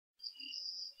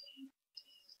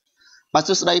បាទ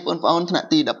សួស្តីបងប្អូនថ្នាក់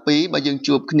ទី12បើយើង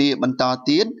ជួបគ្នាបន្ត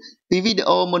ទៀតពីវីដេ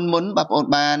អូមុនបងប្អូន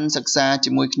បានសិក្សាជា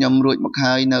មួយខ្ញុំរួចមក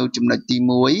ហើយនៅចំណុចទី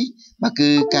1បាទគឺ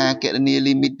ការគណនា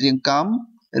limit រៀ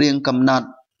ងកំណត់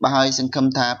បាទហើយសង្ឃឹម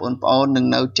ថាបងប្អូននឹង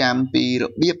នៅចាំពីរ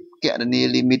បៀបគណនា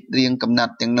limit រៀងកំណ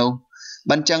ត់ទាំងនោះ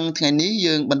បាទអញ្ចឹងថ្ងៃនេះ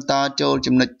យើងបន្តចូល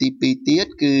ចំណុចទី2ទៀត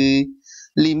គឺ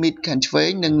limit ខាងឆ្វេ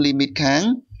ងនិង limit ខា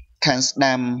ងស្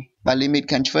ដាំបាទ limit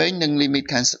ខាងឆ្វេងនិង limit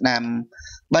ខាងស្ដាំ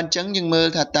បាទអញ្ចឹងយើងមើល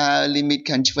ថាតើ limit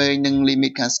ខាងឆ្វេងនិង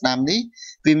limit ខាងស្ដាំនេះ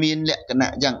វាមានលក្ខ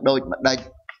ណៈយ៉ាងដូចម្ដេច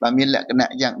បាទមានលក្ខណៈ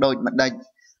យ៉ាងដូចម្ដេច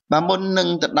បាទមុននឹង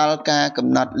ទៅដល់ការកំ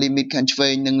ណត់ limit ខាងឆ្វេ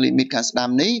ងនិង limit ខាងស្ដាំ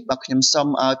នេះបាទខ្ញុំសូម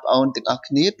ឲ្យបងប្អូនទាំងអស់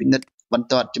គ្នាពិនិត្យបន្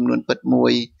ទាត់ចំនួនពិតមួ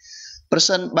យប្រ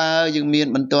សិនបើយើងមាន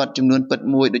បន្ទាត់ចំនួនពិត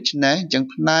មួយដូច្នេះអញ្ចឹង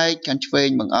ផ្នែកខាងឆ្វេង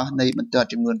បង្អស់នៃបន្ទាត់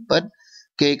ចំនួនពិត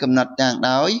គេកំណត់យ៉ាង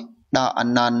ដោយដកអ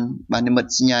នន្តបាទនិមិត្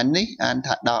តសញ្ញានេះអាន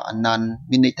ថាដកអនន្ត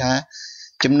មានន័យថា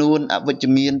ចំនួនអវិជ្ជ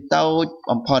មានតូច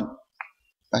បំផុត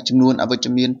បាទចំនួនអវិជ្ជ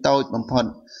មានតូចបំផុត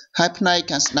ហើយផ្នែក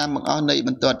ខាងស្ដាំបង្អស់នៃប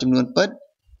ន្ទាត់ចំនួនពិត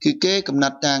គឺគេកំណ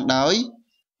ត់តាំងដោយ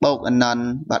បូកអនន្ត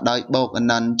បាទដោយបូកអ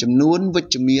នន្តចំនួនវិ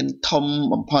ជ្ជមានធំ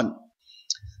បំផុត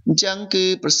អញ្ចឹងគឺ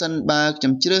ប្រសិនបើខ្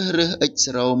ញុំជ្រើសរើស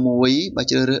x01 បាទ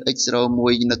ជ្រើសរើស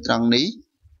x01 នៅត្រង់នេះ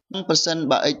ប្រសិន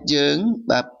បើ x យើង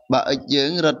បាទបើ x យើ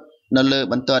ងរត់នៅលើ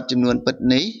បន្ទាត់ចំនួនពិត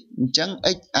នេះអញ្ចឹង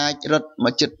x អាចរត់ម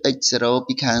កជិត x0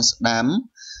 ពីខាងស្ដាំ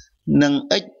និង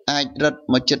x អាចរត់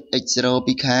មកជិត x0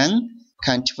 ពីខាង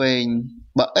ឆ្វេង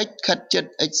បើ x ខិតជិត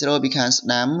x0 ពីខាងស្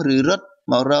ដាំឬរត់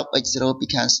មករក x0 ពី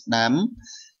ខាងស្ដាំ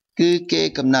គឺគេ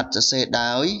កំណត់សរសេរ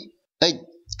ដោយ x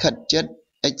ខិតជិត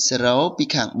x0 ពី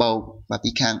ខាងបូកបាទ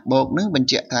ពីខាងបូកនឹងបញ្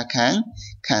ជាក់ថាខា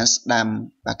ងស្ដាំ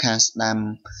បាទខាងស្ដាំ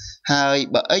ហើយ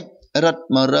បើ x រត់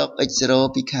មករក x0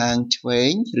 ពីខាងឆ្វេ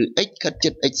ងឬ x ខិតជិ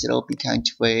ត x0 ពីខាង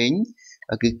ឆ្វេង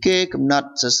គឺគេកំណត់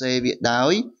សរសេរវាដោ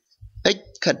យ x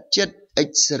ខិតជិត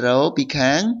x0 ពី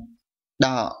ខាងដ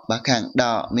កបាទខាងដ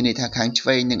កមានន័យថាខាងឆ្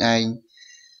វេងនឹងឯង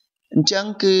អញ្ចឹង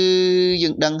គឺយើ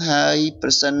ងដឹងហើយប្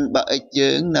រសិនបើ x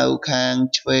យើងនៅខាង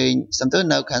ឆ្វេងសំទោស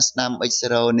នៅខាងស្ដាំ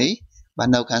x0 នេះបាទ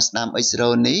នៅខាងស្ដាំ x0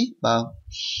 នេះបាទ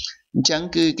អញ្ចឹង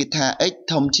គឺគេថា x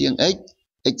ធំជាង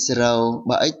x0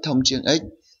 បើ x ធំជាង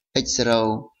x0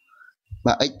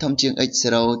 បាទ x ធំជាង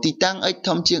x0 ទីតាំង x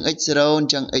ធំជាង x0 អ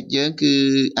ញ្ចឹង x យើងគឺ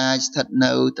អាចស្ថិត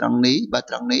នៅត្រង់នេះបាទ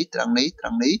ត្រង់នេះ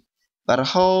បាទរ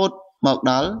ហូតមក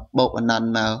ដល់បូកអនន្ត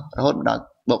មករហូតដល់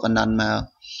បូកអនន្តមក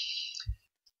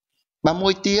បាទមួ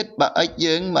យទៀតបើ x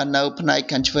យើងបាទនៅផ្នែក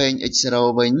ខាងឆ្វេង x0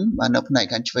 វិញបាទនៅផ្នែក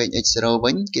ខាងឆ្វេង x0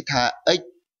 វិញគេថា x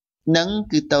នឹង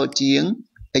គឺតូចជាង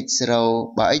x0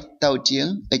 បើ x តូចជាង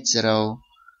x0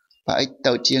 បាទ x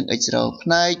តូចជាង x0 ផ្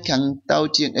នែកខាងតូច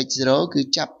ជាង x0 គឺ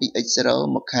ចាប់ពី x0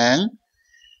 មកខាង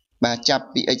បាទចាប់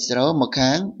ពី x0 មក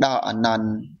ខាងដកអនន្ត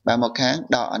បាទមកខាង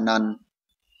ដកអនន្ត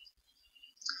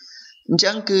អញ្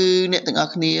ចឹងគឺអ្នកទាំងអ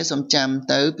ស់គ្នាសូមចាំ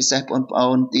ទៅពិសេសបងប្អូ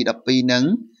នទី12ហ្នឹង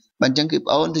បាទអញ្ចឹងគឺបង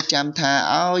ប្អូនទៅចាំថា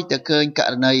ឲ្យទៅឃើញក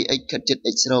រណី x ខិតជិត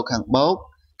x0 ខាងបូក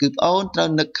គឺបងប្អូនត្រូវ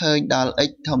នឹកឃើញដល់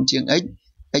x ធំជាង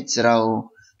x0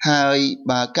 ហើយ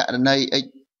បើករណី x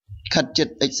ខិតជិត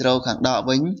x0 ខាងដក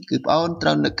វិញគឺបងប្អូនត្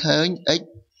រូវនឹកឃើញ x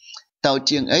តូច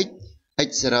ជាង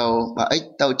x0 បើ x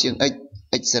តូចជាង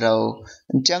x0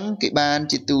 អញ្ចឹងគេបាន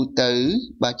ជាទូទៅ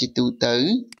បាទជាទូទៅ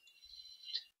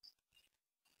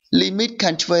limit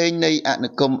ខាងឆ្វេងនៃអនុ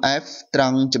គម f ត្រ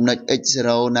ង់ចំណុច x0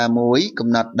 ណាមួយកំ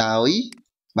ណត់ដោយ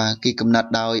បាទគេកំណត់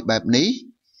ដោយបែបនេះ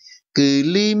គឺ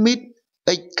limit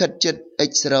x ខិតជិត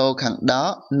x0 ខាងដ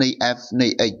កនៃ f នៃ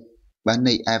x បាទ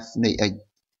នៃ f នៃ x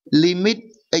limit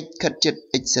x ខិតជិត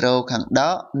x0 ខាងដ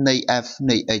កនៃ f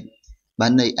នៃ x បា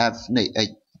ទនៃ f នៃ x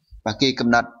បាទគេកំ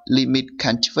ណត់ limit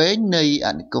ខាងឆ្វេងនៃអ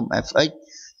នុគម fx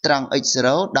ត្រង់ x0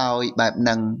 ដោយបែបហ្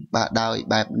នឹងបាទដោយ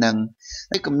បែបហ្នឹង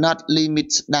ហើយកំណត់ limit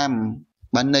ស្ដាំ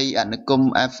បាទនៃអនុគម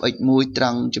fx1 ត្រ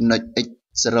ង់ចំណុច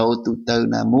x0 ទូទៅ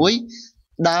ណាមួយ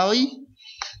ដោយ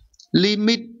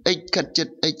limit x ខិតជិត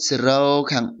x0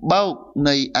 ខាងបូក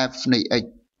នៃ f នៃ x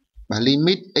បាទ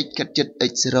limit x ខិតជិត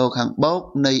x0 ខាងបូក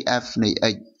នៃ f នៃ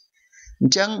x អ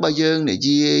ញ្ចឹងបើយើងនិ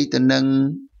យាយទៅនឹង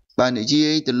បាទនិយា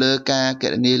យទៅលើការគ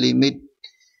ណនា limit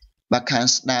បាទខាង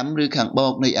ស្ដាំឬខាងបូ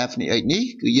កនៃ f នៃ x នេះ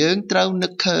គឺយើងត្រូវនឹ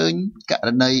កឃើញករ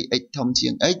ណី x ធំជា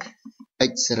ង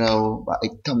x0 បាទ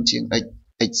x ធំជាង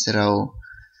x0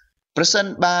 ប្រសិន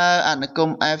បើអនុគម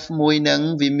f មួយនឹង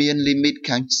វាមាន limit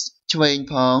ខាងឆ្វេង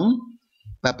ផង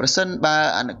បាទប្រសិនបើ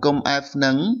អនុគម f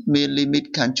នឹងមាន limit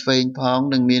ខាងឆ្វេងផង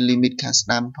និងមាន limit ខាងស្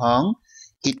ដាំផង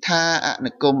គេថាអ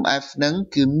នុគម f នឹង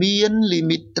គឺមាន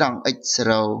limit ត្រង់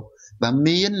x0 បាទ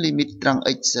មាន limit ត្រង់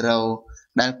x0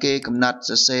 ដែលគេកំណត់ស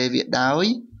រសេរវាដោយ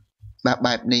បាទ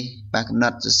បែបនេះបាទកំណ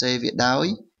ត់សរសេរវាដោយ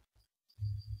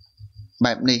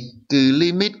បែបនេះគឺ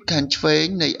limit ខាងឆ្វេង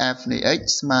នៃ f នៃ x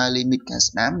ស្មើ limit ខាង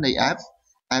ស្ដាំនៃ f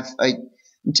fx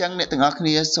អញ្ចឹងអ្នកទាំងអស់គ្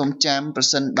នាសូមចាំប្រ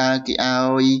សិនបើគេ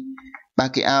ឲ្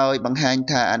យបង្ហាញ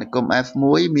ថាអនុគម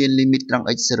f1 មាន limit ត្រង់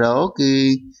x0 គឺ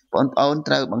បងប្អូន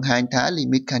ត្រូវបង្ហាញថា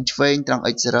limit ខាងឆ្វេងត្រង់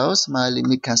x0 ស្មើ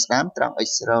limit ខាងស្ដាំត្រង់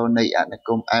x0 នៃអនុគ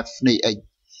ម f នៃ x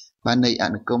បាទនៃអ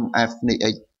នុគម f នៃ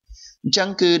x អញ្ចឹង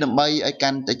គឺដើម្បីឲ្យកា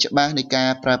ន់តែច្បាស់នៃការ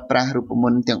ប្រើប្រាស់រូបម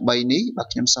ន្តទាំង3នេះបាទ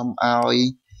ខ្ញុំសូមឲ្យ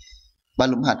បាទ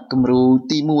លំហាត់គំរូ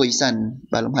ទី1សិន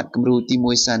បាទលំហាត់គំរូទី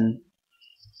1សិន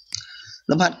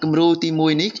លំហាត់គំរូទី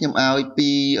1នេះខ្ញុំឲ្យពី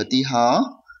ឧទាហរណ៍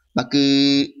បាទគឺ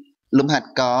លំហាត់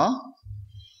ក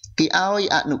គេឲ្យ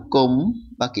អនុគម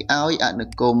បាទគេឲ្យអនុ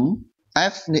គម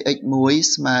f នៃ x1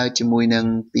 ស្មើជាមួយនឹង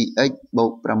 2x បូ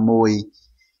ក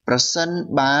 6 ប្រសិន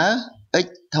បើ x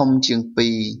ធំជាង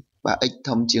 2 បាទ x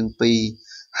ធំជាង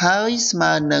 2 ហើយស្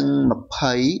មើនឹង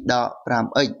20ដក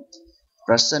 5x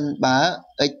ប្រសិនបើ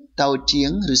x តូចជា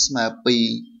ងឬស្មើ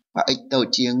 2 បាទ x តូច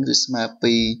ជាងឬស្មើ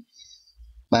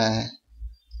 2 បាទ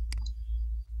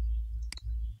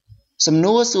សំ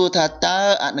ណួរសួរថាតើ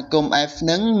អនុគម f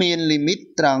នឹងមាន limit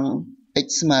ត្រង់ x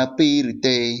ស្មើ 2 ឬ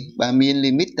ទេបាទមាន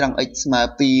limit ត្រង់ x ស្មើ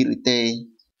 2 ឬទេ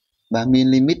បាទមាន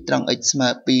limit ត្រង់ x ស្មើ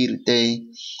 2 ឬទេ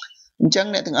អញ្ចឹង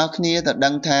អ្នកទាំងអស់គ្នាត្រូវដឹ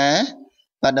ងថា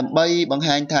បាទដើម្បីបង្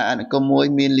ហាញថាអនុគមមួយ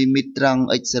មាន limit ត្រង់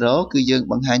x0 គឺយើង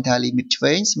បង្ហាញថា limit ឆ្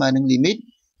វេងស្មើនឹង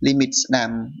limit ស្ដាំ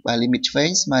បាទ limit ឆ្វេង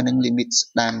ស្មើនឹង limit ស្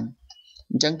ដាំ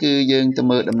អញ្ចឹងគឺយើងទៅ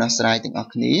មើលដំណោះស្រាយទាំងអ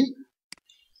ស់គ្នា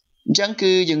អញ្ចឹង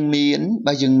គឺយើងមាន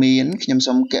ខ្ញុំ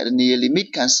សូមកណនា limit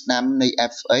ខាងស្ដាំនៃ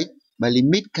fx បាទ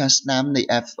limit ខាងស្ដាំនៃ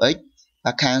fx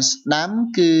បាទខាងស្ដាំ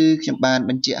គឺខ្ញុំបាន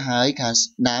បញ្ជាក់ហើយខាង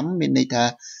ស្ដាំមានន័យថា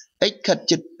x ខិត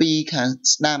ជិត2ខាង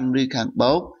ស្ដាំឬខាង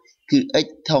បូកគឺ x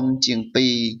ធំជាង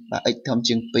2បាទ x ធំ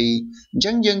ជាង2អញ្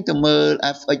ចឹងយើងទៅមើល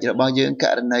fx របស់យើងក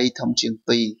រណីធំជាង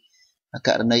2ក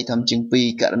រណីធំជាង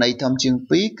2ករណីធំជាង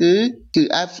2គឺ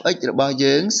fx របស់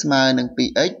យើងស្មើនឹង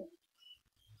 2x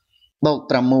បូក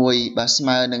 6 បាទស្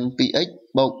មើនឹង 2x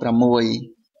បូក 6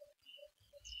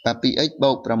 បាទ 2x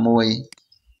បូក 6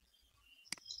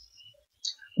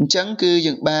 អញ្ចឹងគឺ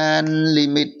យើងបាន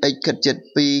limit x ខិតជិត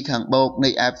2ខាងបូកនៃ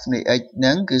f នៃ x ហ្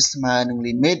នឹងគឺស្មើនឹង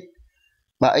limit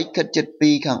បាទ x ខិតជិត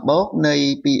2ខាងបូកនៃ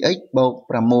 2x បូក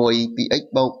 6 2x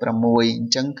បូក 6 អ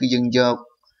ញ្ចឹងគឺយើងយក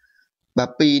បាទ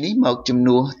2នេះមកជំ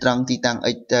នួសត្រង់ទីតាំង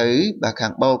x ទៅបាទខា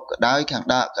ងបូកក៏ដោយខាង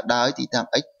ដកក៏ដោយទីតាំង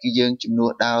x គឺយើងជំនួ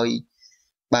សដោយ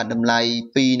បាទតម្លៃ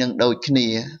2នឹងដូចគ្នា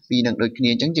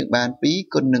អញ្ចឹងយើងបាន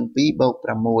2គុណនឹង2បូក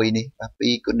 6 នេះបាទ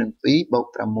2គុណនឹង2បូក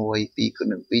 6 2គុណ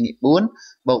នឹង2នេះ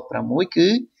4បូក 6 គឺ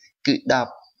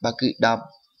10បាទគឺ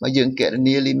10បើយើងគណ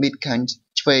នា limit ខាង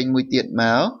ឆ្វេងមួយទៀតម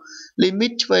ក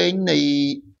limit ឆ្វេងនៃ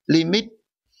limit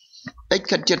x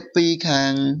ខិតជិត2ខា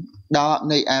ងដក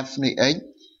នៃ f នៃ x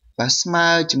បាទស្មើ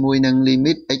ជាមួយនឹង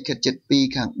limit x ខិតជិត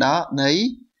2ខាងដកនៃ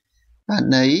បាទ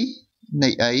នៃ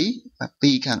អីបាទ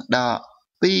2ខាងដក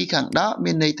2ខាងដក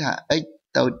មានន័យថា x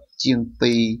តូចជាង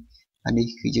2អានេះ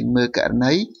គឺយើងមើលករ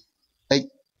ណី x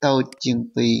តូចជាង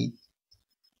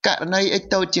2ករណី x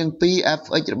តូចជាង2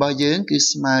 fx របស់យើងគឺ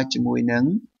ស្មើជាមួយនឹង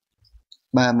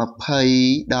បាទ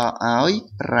20ដកឲ្យ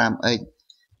 5x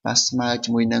បាទស្មើជា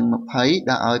មួយនឹង20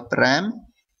ដកឲ្យ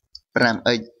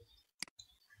 5x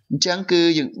អញ្ចឹងគឺ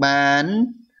យើងបាន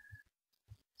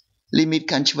limit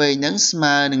ខាងឆ្វេងហ្នឹងស្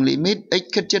មើនឹង limit x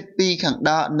ខិតជិត2ខាង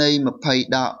ដកនៃ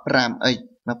20ដក 5x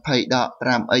 20ដក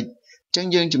 5x អញ្ចឹង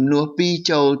យើងចំនួន2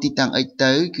ចូលទីតាំង x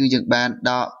ទៅគឺយើងបាន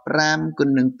ដក5គុណ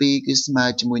នឹង2គឺស្មើ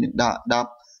ជាមួយនឹងដក10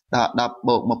ដក10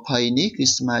បូក20នេះគឺ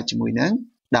ស្មើជាមួយនឹង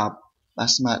10បា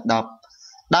ទស្មើ10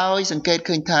ដោយសង្កេត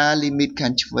ឃើញថា limit ខា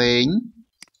ងឆ្វេង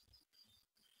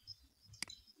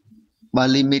បាទ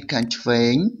limit ខាងឆ្វេ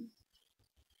ង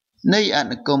នៃអ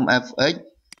នុគម fx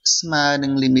ស្មើនឹ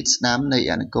ង limit ស្ដាំនៃ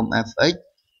អនុគម fx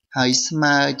ហើយស្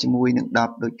មើជាមួយនឹង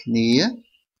10ដូចគ្នា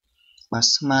បាទ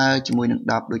ស្មើជាមួយនឹង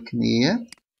10ដូចគ្នា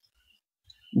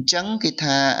អញ្ចឹងគេ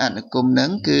ថាអនុគមនឹ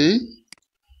ងគឺ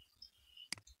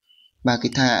បាទគេ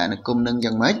ថាអនុគមនឹង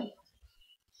យ៉ាងម៉េច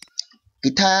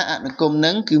គេថាអនុគម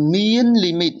នឹងគឺមាន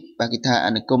limit បាទគេថាអ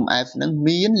នុគម f នឹង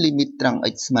មាន limit ត្រង់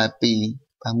x ស្មើ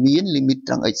2បាទមាន limit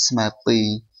ត្រង់ x ស្មើ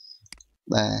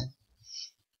2បាទ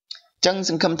ចឹង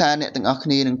សង្ឃឹមថាអ្នកទាំងអស់គ្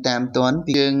នានឹងតាមទាន់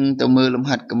យើងទៅមើលលំ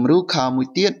ហាត់គំរូខមួយ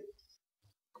ទៀត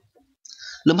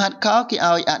លំហាត់ខគេ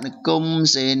ឲ្យអនុគម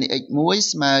c នៃ x1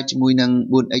 ស្មើជាមួយនឹង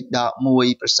 4x ដក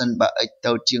 1 ប្រសិនបើ x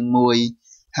តូចជាង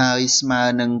 1 ហើយស្មើ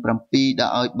នឹង 7ដ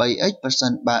កឲ្យ 3x ប្រសិ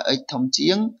នបើ x ធំ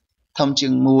ជាង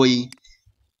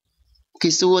 1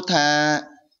គេសួរថា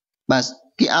បាទ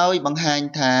គេឲ្យបង្ហាញ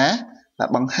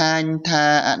ថា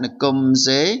អនុគម c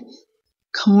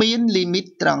គ្មាន limit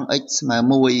ត្រង់ x ស្មើ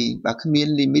1បាទគ្មាន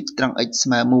limit ត្រង់ x ស្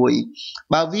មើ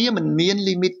1បើវាមិនមាន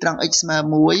limit ត្រង់ x ស្មើ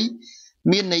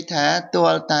1មានន័យថាទា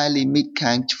ល់តែ limit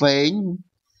ខាងឆ្វេង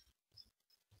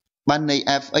បាននៃ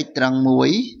fx ត្រង់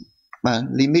1បាទ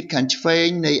limit ខាងឆ្វេង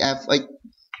នៃ fx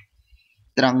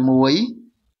ត្រង់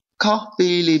1ខុសពី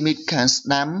limit ខាងស្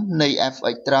ដាំនៃ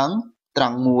fx ត្រង់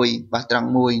1បាទត្រង់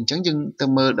1អញ្ចឹងយើងទៅ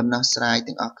មើលដំណោះស្រាយ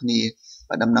ទាំងអស់គ្នា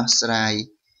បាទដំណោះស្រាយ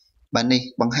បាទនេះ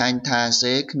បង្ហាញថា z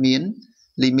គ្មាន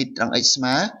limit ត្រង់ x ស្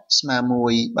មើ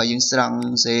1បើយើងស្រង់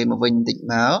z មកវិញបន្តិច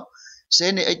មក z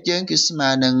នៃ x យើងគឺស្មើ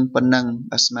នឹងប៉ុណ្ណឹង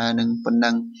បាទស្មើនឹងប៉ុណ្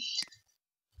ណឹង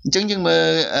អញ្ចឹងយើងមើល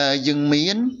យើង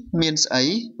មានស្អី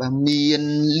បាទមាន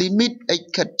limit x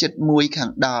ខិតជិត1ខា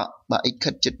ងដកបាទ x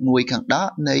ខិតជិត1ខាងដក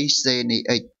នៃ z នៃ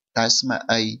x តើស្មើ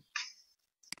អី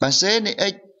បាទ z នៃ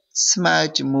x ស្មើ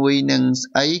ជាមួយនឹង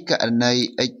ស្អីករណី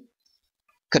x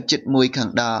ខិតជិត1ខា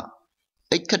ងដក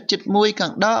x ខិតជិត1ខា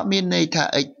ងដកមានន័យថា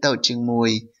x តូចជាង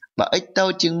1បើ x តូ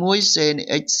ចជាង1 z នៃ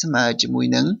x ស្មើជាមួយ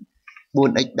នឹង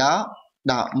 4x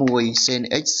ដក1 z នៃ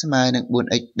x ស្មើនឹង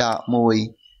 4x ដក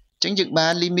1ចឹងយើងបា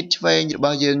ន limit ឆ្វេងរប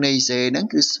ស់យើងនៃ z ហ្នឹង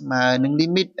គឺស្មើនឹង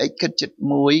limit x ខិតជិត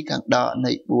1ខាងដក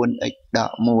នៃ 4x ដ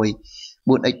ក1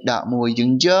 4x ដក1យើ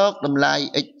ងយកតម្លៃ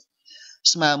x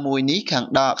ស្មើ1នេះខាង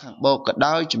ដកខាងបូកក៏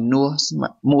ដោយចំនួន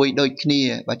1ដូចគ្នា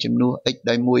បាទចំនួន x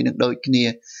ដោយ1នឹងដូចគ្នា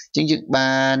អញ្ចឹងយើង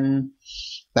បាន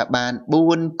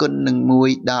4គុណនឹង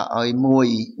1ដកឲ្យ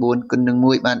1 4គុណនឹង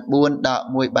1បាន4ដក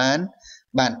1បាន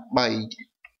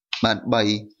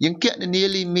3យើងគណនា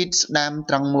limit ស្ដាំ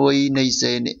ត្រង់1នៃ z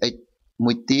នៃ x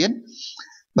មួយទៀត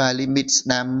បាទ limit ស្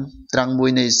ដាំត្រង់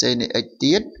1នៃ z នៃ x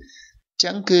ទៀតអញ្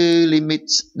ចឹងគឺ limit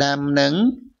ស្ដាំនឹង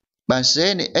បាទ z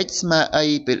នៃ x ស្មើអី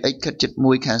ពេល x ខិតជិត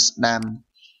1ខាងស្ដាំ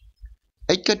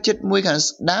x ខិតជិត1ខាង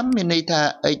ស្ដាំមានន័យថា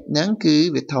x ហ្នឹងគឺ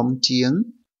វាធំជាង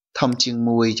1អ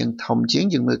ញ្ចឹងធំជាង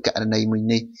យើងមើលករណីមួយ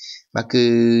នេះបាទគឺ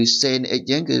z នៃ x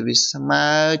យើងគឺវាស្មើ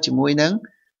ជាមួយនឹង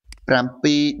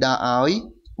7ដល់ឲ្យ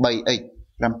 3x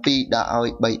 7ដល់ឲ្យ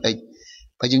 3x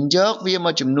បើយើងយកវាម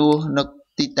កចំនួននៅ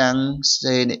ទីតាំង z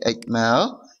នៃ x មក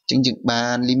អញ្ចឹងយើងបា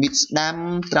ន limit ស្ដាំ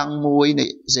ត្រង់1នៃ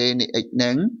z នៃ x ហ្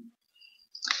នឹង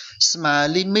ស្មើ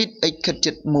limit x ខិត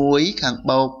ជិត1ខាង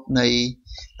បូកនៃ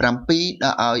7ដ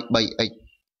ល់ឲ្យ 3x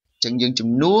ចឹងយើងចំ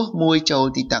នួន1ចូល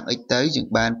ទីតាំង x ទៅយើង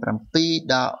បាន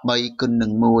7ដល់3គុណនឹ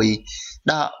ង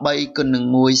1ដល់3គុណនឹង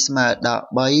1ស្មើដល់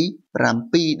3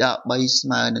 7ដល់3ស្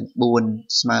មើនឹង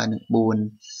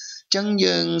4ចឹង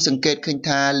យើងសង្កេតឃើញ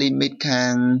ថា limit ខា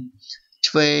ង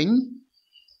ឆ្វេង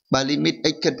បើ limit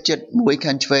x ខិតជិត1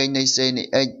ខាងឆ្វេងនៃ z នៃ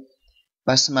x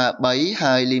បាទស្មើ3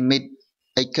ហើយ limit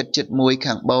x ខិតជិត1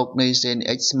ខាងបូកនៃ z នៃ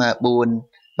x ស្មើ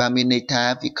4បាទមានន័យថា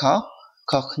វាខុ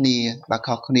សគ្នាបាទ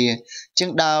ខុសគ្នាអញ្ចឹង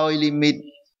ដោយ limit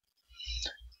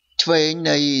ឆ្វេង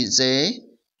នៃ z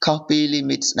ខុសពី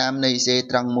limit ស្ដាំនៃ z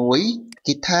ត្រង់1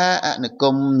គេថាអនុគ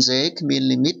ម z គ្មាន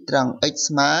limit ត្រង់ x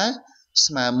ស្មើ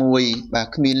1បាទ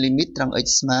គ្មាន limit ត្រង់ x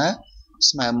ស្មើ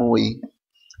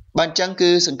1បាទអញ្ចឹងគឺ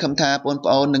សង្ឃឹមថាបង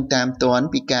ប្អូននឹងតាមទាន់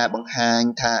ពីការបង្ហាញ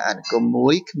ថាអនុគម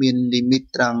1គ្មាន limit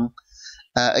ត្រង់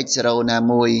x0 ណា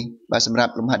មួយបាទសម្រា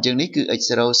ប់លំហាត់យើងនេះគឺ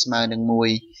x0 ស្មើនឹង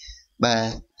1បាទ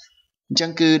អញ្ចឹ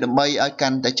ងគឺដើម្បីឲ្យកា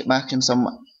ន់តែច្បាស់ខ្ញុំសូម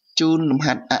ជូនលំ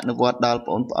ហាត់អនុវត្តដល់ប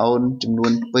ងប្អូនចំនួ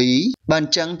ន2បាទអ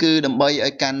ញ្ចឹងគឺដើម្បី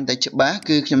ឲ្យកាន់តែច្បាស់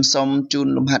គឺខ្ញុំសូមជូន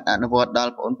លំហាត់អនុវត្តដ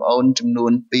ល់បងប្អូនចំនួ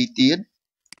ន2ទៀត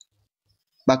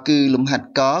បាទគឺលំហាត់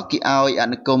កគេឲ្យអ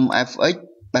នុគម fx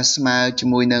បាទស្មើជា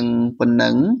មួយនឹងប៉ុណ្ណឹ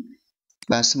ង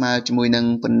បាទស្មើជាមួយនឹង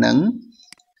ប៉ុណ្ណឹង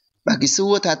បាទគេសួ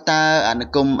រថាតើអនុ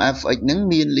គម fx ហ្នឹង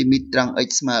មាន limit ត្រង់ x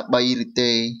ស្មើ3ឬ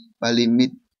ទេបាទ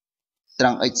limit ត្រ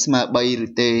ង់ x ស្មើ3ឬ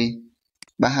ទេ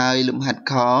បាទហើយលំហាត់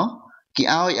ខគេ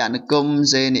ឲ្យអនុគម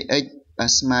z នៃ x បា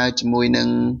ទស្មើជាមួយនឹង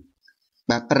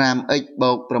បាទ 5x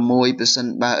បូក6ប្រសិន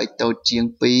បើ x តូចជាង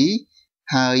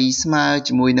2ហើយស្មើ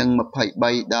ជាមួយនឹង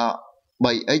23ដល់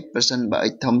 3x ប្រសិនបើ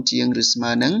x ធំជាងឬស្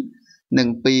មើនឹង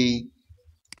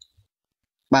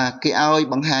2បាទគេឲ្យ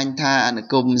បង្ហាញថាអនុ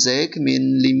គម z គ្មាន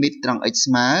limit ត្រង់ x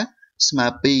ស្មើ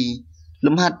2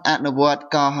លំហាត់អនុវត្ត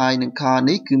កហើយនឹងខ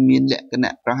នេះគឺមានលក្ខ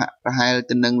ណៈប្រហាក់ប្រហែល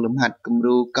ទៅនឹងលំហាត់គំ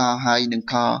រូកហើយនឹង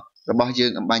ខរបស់យើ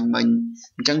ងអំបញ្ញមិញ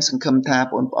អញ្ចឹងសង្ឃឹមថា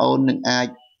បងប្អូននឹងអាច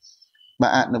បា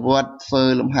ទអនុវត្តធ្វើ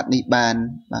លំហាត់នេះបាន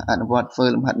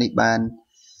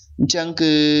អញ្ចឹង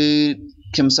គឺ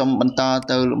ខ្ញុំសូមបន្ត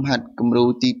ទៅលំហាត់គំរូ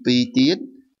ទី2ទៀត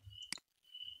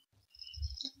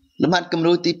លំហាត់គំ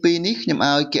រូទី2នេះខ្ញុំ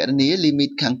ឲ្យគណនា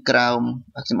limit ខាងក្រោម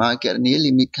បាទខ្ញុំឲ្យគណនា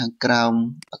limit ខាងក្រោម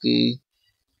គឺ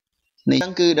នេះហ្នឹ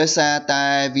ងគឺដោយសារតែ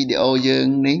វីដេអូយើង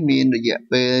នេះមានរយៈ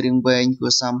ពេលរៀងវែងគួ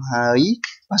រសមហើយ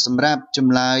បាទសម្រាប់ច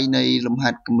ម្លើយនៃលំហា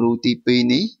ត់គំរូទី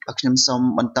2នេះបាទខ្ញុំសូម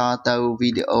បន្តទៅវី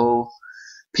ដេអូ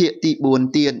ភាគទី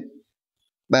4ទៀត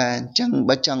បាទអញ្ចឹង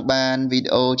បើចង់បានវីដេ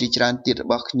អូជាច្រើនទៀតរ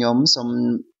បស់ខ្ញុំសូម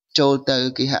ចូលទៅ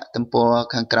គេហទំព័រ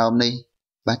ខាងក្រោមនេះ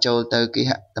បាទចូលទៅគេ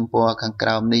ហទំព័រខាងក្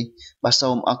រោមនេះបាទសូ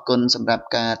មអរគុណសម្រាប់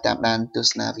ការតាមដានទស្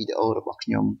សនាវីដេអូរបស់ខ្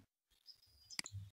ញុំ